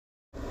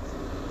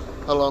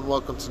Hello and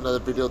welcome to another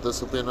video.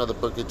 This will be another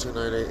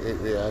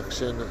Boogie2988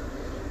 reaction.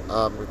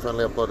 We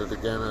finally uploaded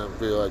again a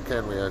video I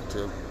can react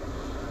to.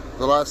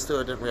 The last two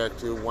I didn't react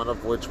to, one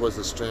of which was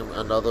a stream,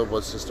 another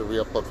was just a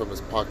re-upload from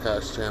his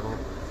podcast channel.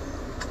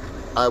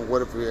 I would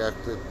have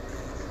reacted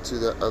to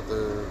the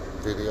other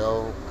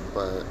video,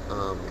 but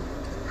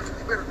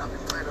You better not be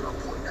planning on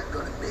pointing that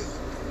gun at me.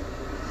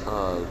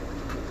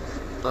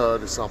 I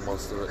already saw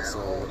most of it, so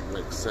it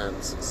makes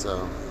sense.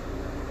 So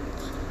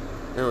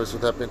anyways,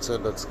 with that being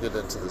said, let's get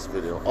into this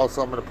video.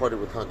 Also, I'm going to party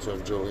with Hunter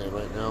and Julian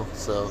right now,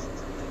 so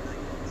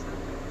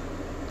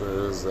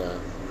there's that.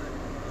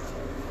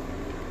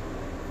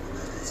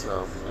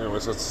 So,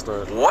 anyways, let's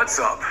start. What's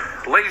up,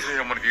 ladies and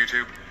gentlemen of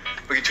YouTube?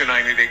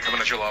 Boogie2988 coming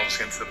at your lives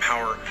against the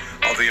power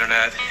of the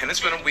internet. And it's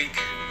been a week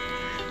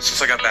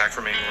since I got back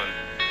from England,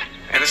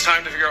 and it's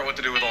time to figure out what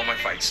to do with all my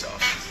fight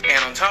stuff.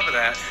 And on top of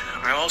that,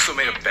 I also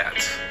made a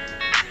bet.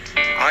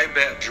 I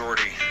bet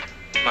Jordy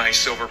my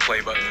silver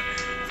play button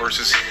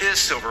versus his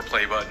silver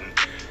play button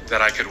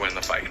that I could win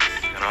the fight.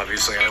 And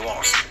obviously I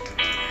lost.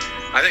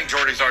 I think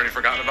Jordy's already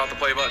forgotten about the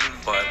play button,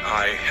 but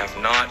I have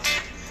not.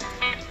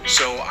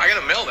 So I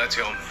gotta mail that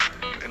to him.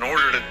 In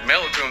order to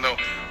mail it to him though,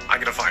 I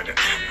gotta find it.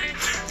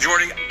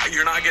 Jordy,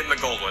 you're not getting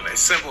the gold one. As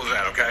simple as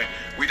that, okay?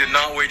 We did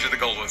not wager the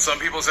gold one. Some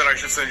people said I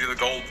should send you the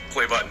gold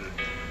play button.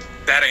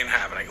 That ain't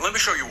happening. Let me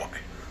show you why.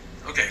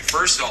 Okay,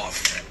 first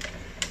off,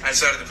 I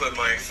decided to put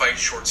my fight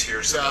shorts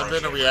here. So yeah, I'm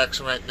in a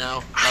reaction right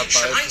now.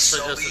 Should I just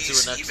sell figured since you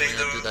these, were next to eBay me,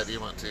 I'd do them? that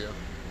email to you.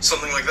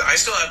 Something like that. I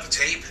still have the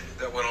tape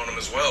that went on them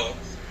as well.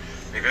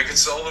 Maybe I could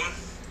sell them,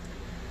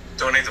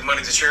 donate the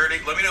money to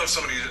charity. Let me know if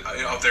somebody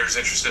out there is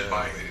interested in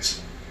buying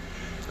these.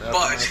 Yeah,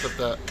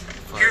 But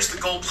here's the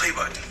gold play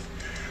button.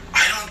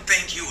 I don't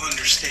think you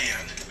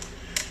understand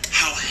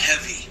how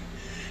heavy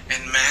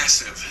and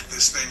massive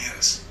this thing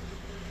is.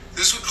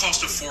 This would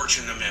cost a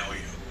fortune to mail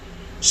you.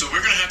 So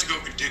we're going to have to go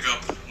dig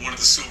up one of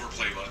the silver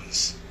play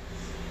buttons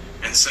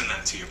and send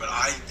that to you. But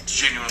I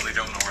genuinely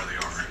don't know where they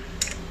are.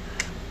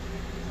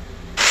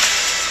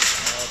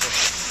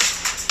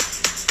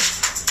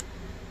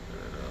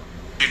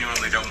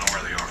 Genuinely don't know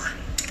where they are.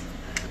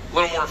 A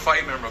little more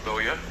fight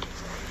memorabilia.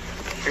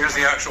 Here's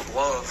the actual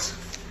gloves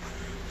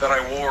that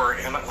I wore.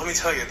 And let me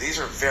tell you, these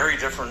are very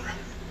different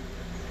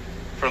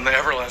from the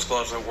Everlast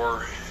gloves I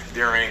wore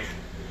during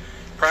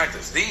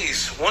practice.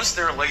 These, once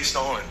they're laced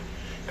on,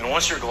 and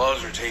once your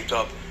gloves are taped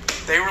up,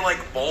 they were like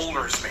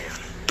boulders, man.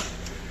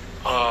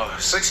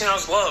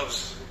 16-ounce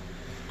gloves,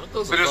 but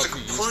it was a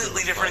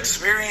completely different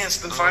experience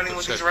than fighting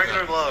with these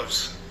regular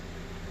gloves.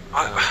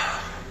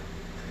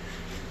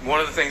 One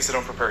of the things they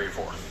don't prepare you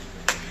for.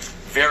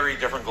 Very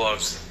different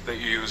gloves that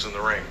you use in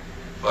the ring.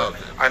 But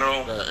I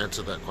don't know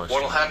answer that question.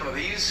 what'll happen to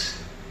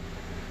these.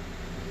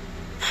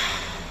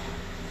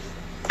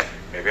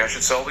 Maybe I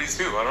should sell these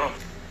too, I don't know.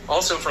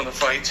 Also from the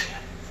fight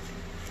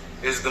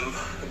is the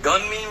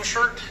gun meme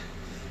shirt.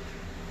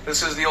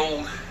 This is the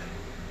old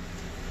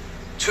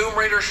Tomb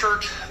Raider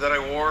shirt that I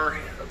wore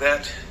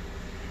that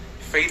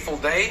fateful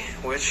day,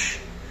 which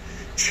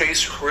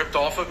Chase ripped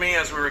off of me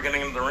as we were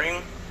getting into the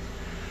ring.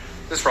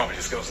 This probably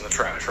just goes in the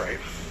trash, right?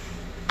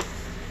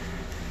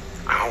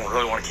 I don't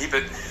really want to keep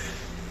it.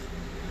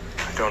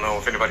 I don't know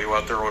if anybody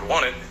out there would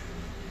want it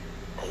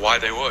or why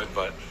they would,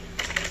 but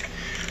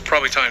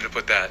probably time to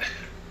put that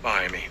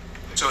behind me.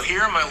 So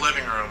here in my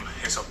living room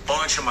is a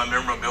bunch of my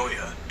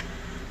memorabilia.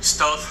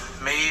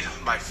 Stuff made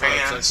by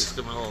fans,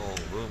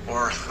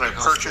 or that I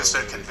purchased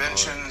at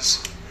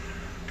conventions,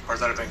 or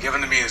that have been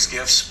given to me as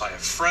gifts by a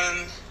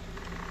friend.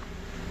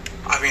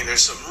 I mean,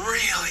 there's some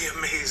really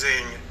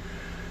amazing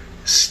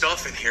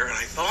stuff in here, and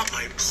I thought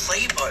my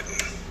play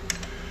button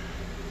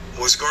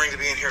was going to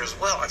be in here as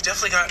well. I've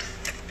definitely got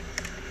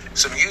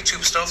some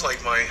YouTube stuff,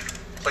 like my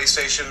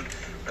PlayStation,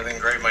 and then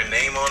engrave my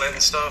name on it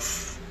and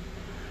stuff.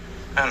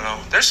 I don't know.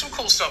 There's some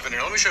cool stuff in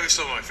here. Let me show you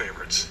some of my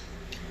favorites.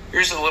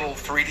 Here's a little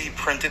 3D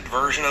printed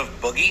version of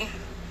Boogie.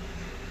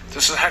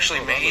 This is actually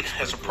made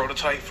as a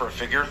prototype for a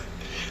figure,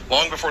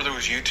 long before there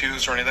was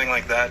U2s or anything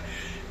like that.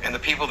 And the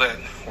people that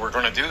were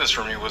going to do this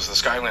for me was the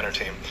Skylander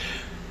team.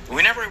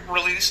 We never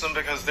released them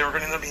because they were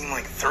going to end up being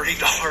like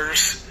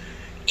 $30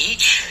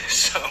 each.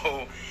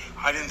 So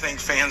I didn't think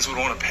fans would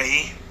want to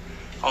pay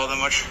all that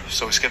much,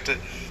 so we skipped it.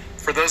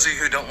 For those of you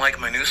who don't like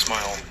my new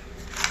smile,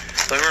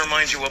 let me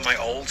remind you what my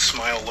old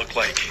smile looked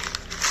like.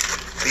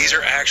 These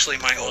are actually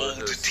my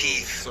old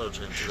teeth.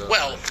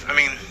 Well, I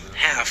mean,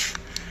 half.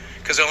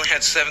 Because I only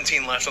had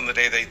 17 left on the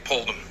day they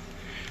pulled them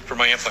for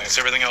my implants.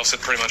 Everything else had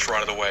pretty much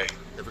rotted away.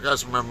 If you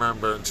guys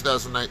remember, in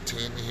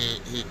 2019,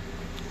 he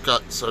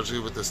got surgery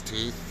with his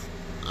teeth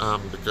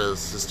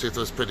because his teeth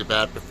was pretty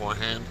bad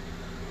beforehand.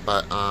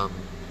 But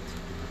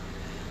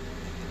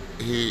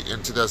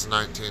in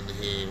 2019,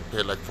 he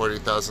paid like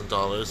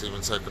 $40,000.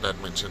 Even Psycho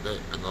Dad mentioned it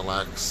in the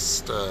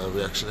last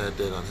reaction I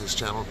did on his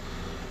channel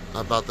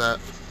about that.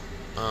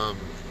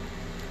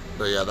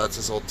 But yeah, that's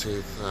his old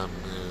teeth.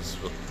 He's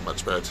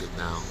much better teeth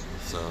now,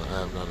 so I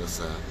have noticed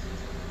that.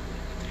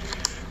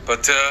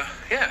 But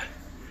yeah,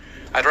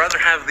 I'd rather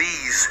have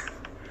these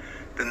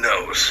than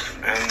those,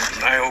 and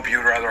I hope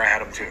you'd rather I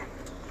had them too.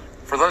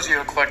 For those of you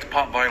who collect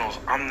pop vinyls,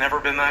 I've never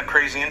been that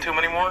crazy into them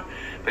anymore.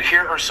 But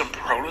here are some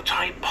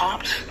prototype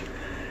pops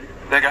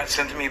that got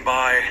sent to me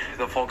by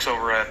the folks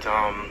over at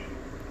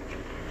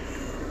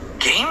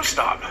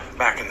GameStop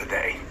back in the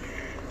day.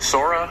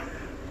 Sora,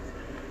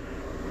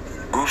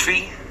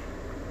 Goofy.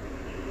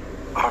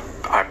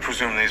 I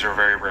presume these are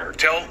very rare.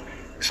 Tell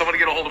somebody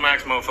get a hold of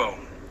Max Mofo.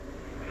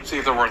 See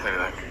if they're worth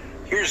anything.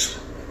 Here's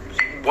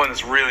one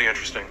that's really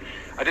interesting.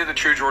 I did the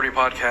True Geordie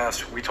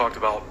podcast. We talked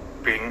about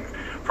being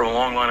from a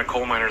long line of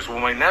coal miners. Well,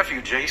 my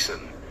nephew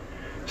Jason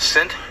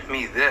sent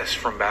me this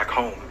from back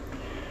home.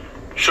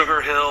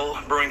 Sugar Hill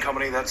Brewing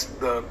Company. That's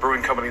the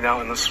brewing company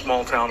now in the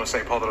small town of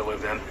St. Paul that I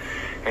lived in.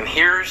 And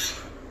here's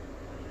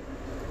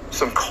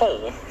some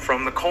coal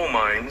from the coal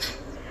mines,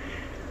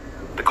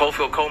 the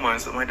coalfield coal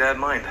mines that my dad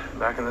mined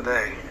back in the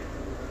day.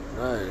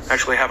 Nice.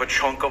 Actually have a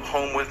chunk of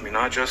home with me,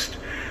 not just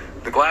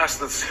the glass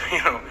that's,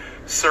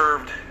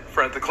 served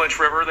at the Clinch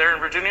River there in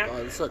Virginia,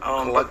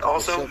 but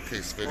also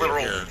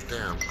literal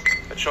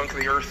a chunk of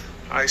the earth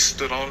I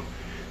stood on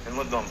and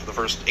lived on for the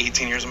first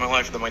 18 years of my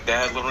life that my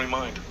dad literally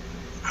mined.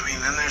 I mean,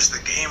 then there's the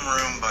game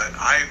room, but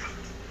I've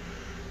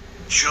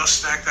just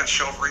stacked that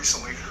shelf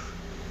recently,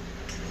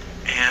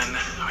 and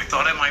I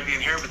thought it might be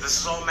in here, but this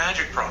is all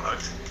Magic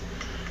product,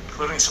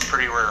 including some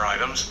pretty rare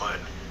items, but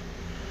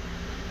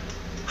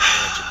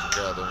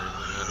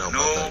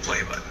no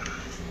play button.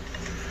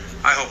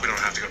 I hope we don't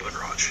have to go to the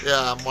garage.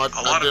 Yeah,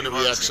 I'm doing a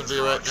reaction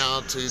video right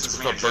now to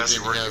become Boogie.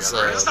 He has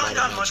it's not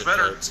gotten much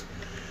better. Cards.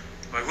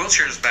 My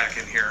wheelchair is back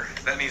in here.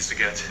 That needs to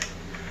get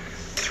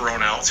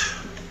thrown out.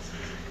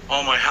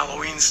 All my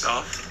Halloween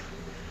stuff.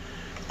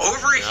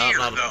 Over here,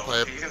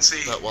 though, you can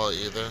see that well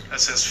either. That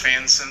says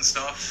fans and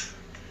stuff.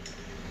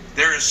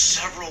 There is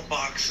several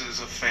boxes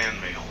of fan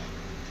mail.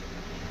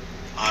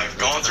 I've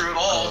gone through it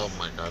all. Oh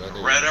my god!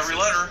 I read every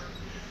letter.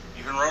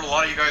 Even wrote a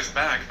lot of you guys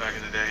back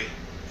in the day.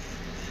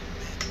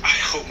 I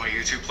hope my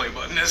YouTube play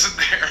button isn't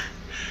there,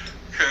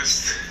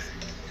 because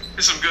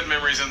there's some good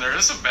memories in there.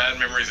 There's some bad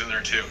memories in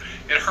there too.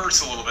 It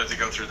hurts a little bit to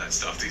go through that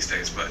stuff these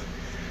days, but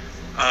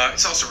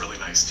it's also really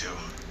nice too.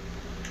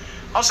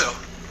 Also,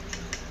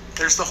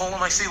 there's the hole in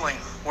my ceiling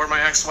where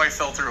my ex-wife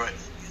fell through it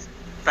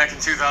back in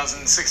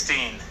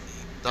 2016.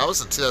 That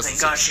was in 2016. Thank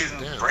God she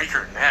didn't break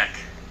her neck.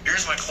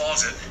 Here's my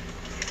closet.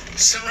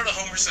 Similar to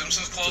Homer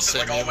Simpson's closet,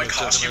 like all my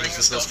costuming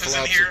and stuff is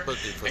in here,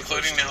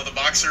 including now the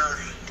boxer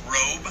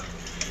robe.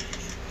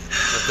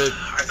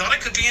 I thought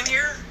it could be in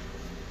here.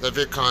 The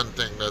VidCon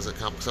thing doesn't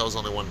count because that was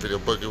only one video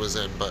Boogie was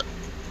in, but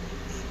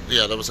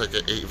yeah, that was like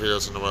 8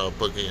 videos in a row.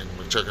 Boogie and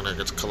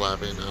McChuckernuggets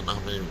collabing. I don't know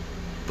how many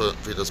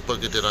videos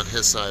Boogie did on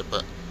his side,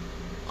 but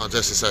on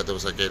Jesse's side there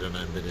was like 8 or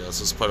 9 videos.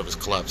 It was part of his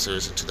collab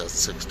series in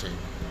 2016.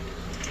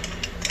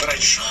 But I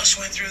just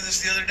went through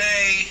this the other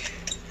day,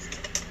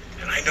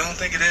 and I don't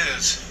think it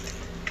is.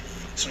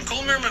 Some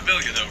cool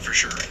memorabilia though, for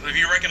sure. If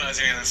you recognize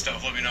any of that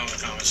stuff, let me know in the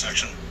comment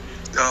section.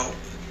 Oh,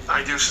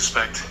 I do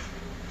suspect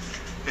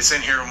it's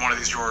in here in one of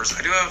these drawers.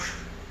 I do have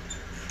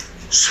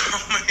so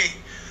many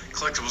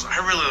collectibles. I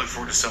really look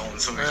forward to selling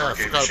some of these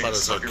arcade machines and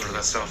stuff. Get rid of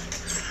that stuff.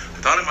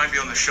 I thought it might be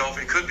on the shelf.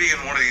 It could be in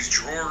one of these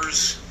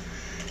drawers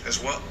as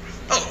well.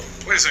 Oh,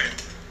 wait a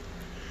second.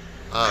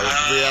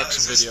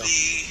 Reaction video.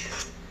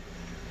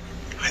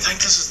 I think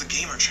this is the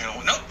gamer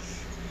channel. Nope.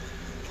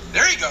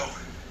 There you go.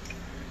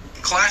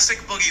 Classic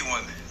Boogie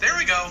one. There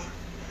we go.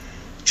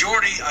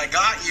 Jordy, I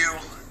got you.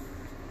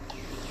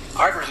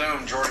 I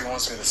presume Jordy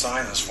wants me to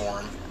sign this for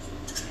him.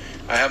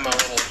 I have my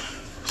little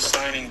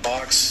signing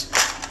box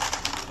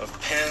of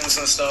pens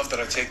and stuff that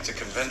I take to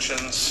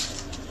conventions.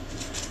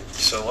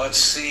 So let's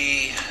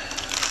see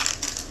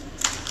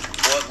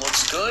what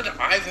looks good.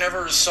 I've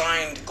never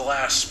signed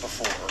glass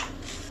before.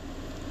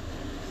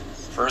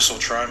 First we'll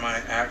try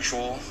my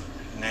actual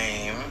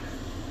name.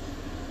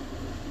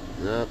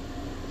 Yep.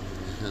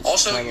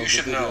 Also, you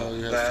should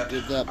know that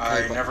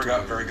I never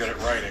got very good at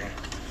writing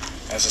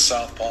as a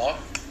southpaw.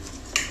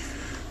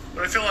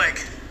 But I feel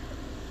like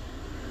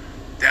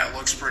that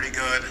looks pretty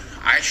good.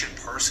 I should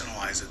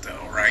personalize it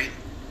though, right?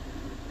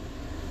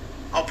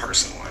 I'll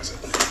personalize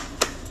it.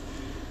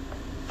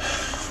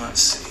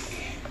 Let's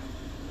see.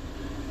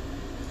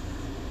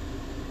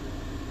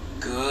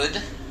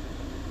 Good.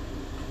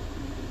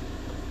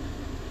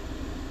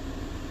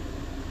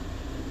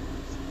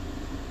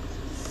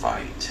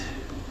 Fight.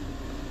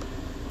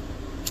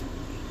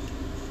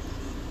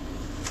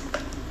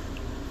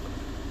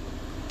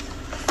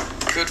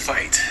 Good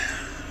fight.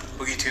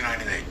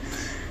 Boogie2988.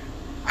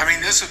 I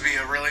mean, this would be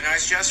a really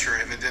nice gesture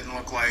if it didn't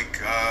look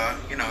like,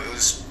 it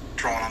was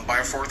drawn on by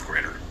a 4th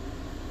grader.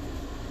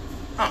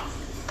 Huh.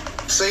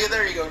 So yeah,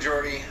 there you go,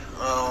 Jordy.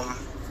 I'm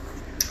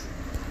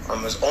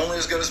only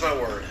as good as my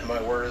word, and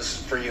my word is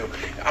for you.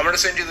 I'm going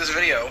to send you this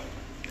video.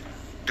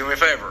 Do me a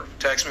favor.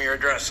 Text me your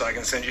address so I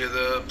can send you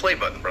the play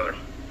button, brother.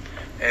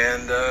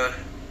 And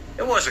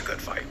it was a good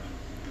fight.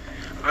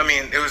 I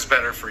mean, it was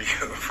better for you,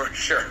 for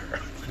sure.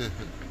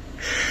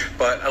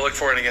 But I look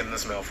forward to getting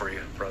this mail for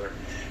you, brother.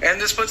 And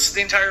this puts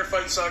the entire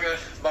fight saga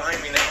behind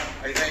me now,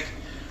 I think.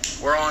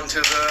 We're on to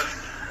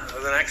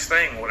the next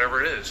thing,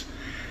 whatever it is.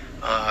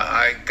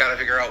 I gotta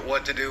figure out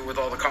what to do with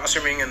all the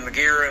costuming and the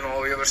gear and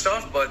all the other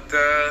stuff, but at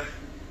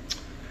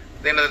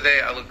the end of the day,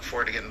 I look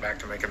forward to getting back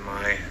to making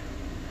my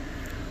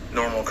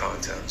normal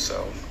content.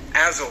 So,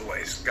 as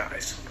always,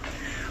 guys,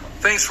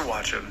 thanks for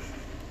watching.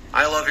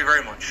 I love you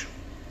very much,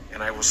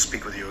 and I will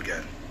speak with you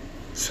again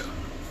soon.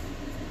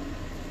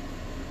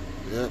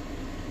 Yep.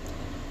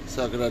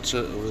 Sucking that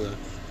shit over there.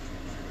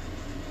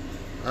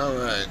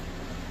 Alright.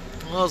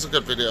 Well, that was a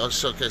good video. I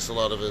showcased a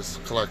lot of his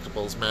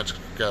collectibles, Magic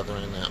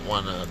Gathering, that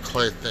one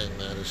clay thing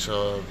that he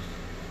showed.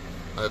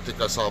 I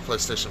think I saw a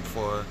PlayStation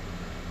 4.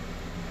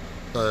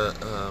 But,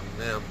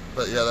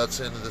 yeah, that's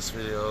the end of this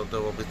video.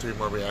 There will be 3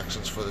 more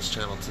reactions for this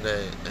channel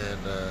today, and,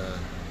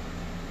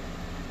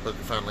 Boogie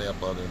finally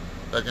uploaded.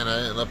 Again,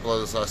 I didn't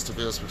upload his last 2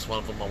 videos because one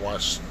of them I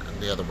watched, and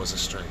the other was a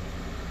stream.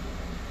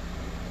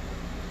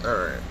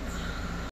 Alright.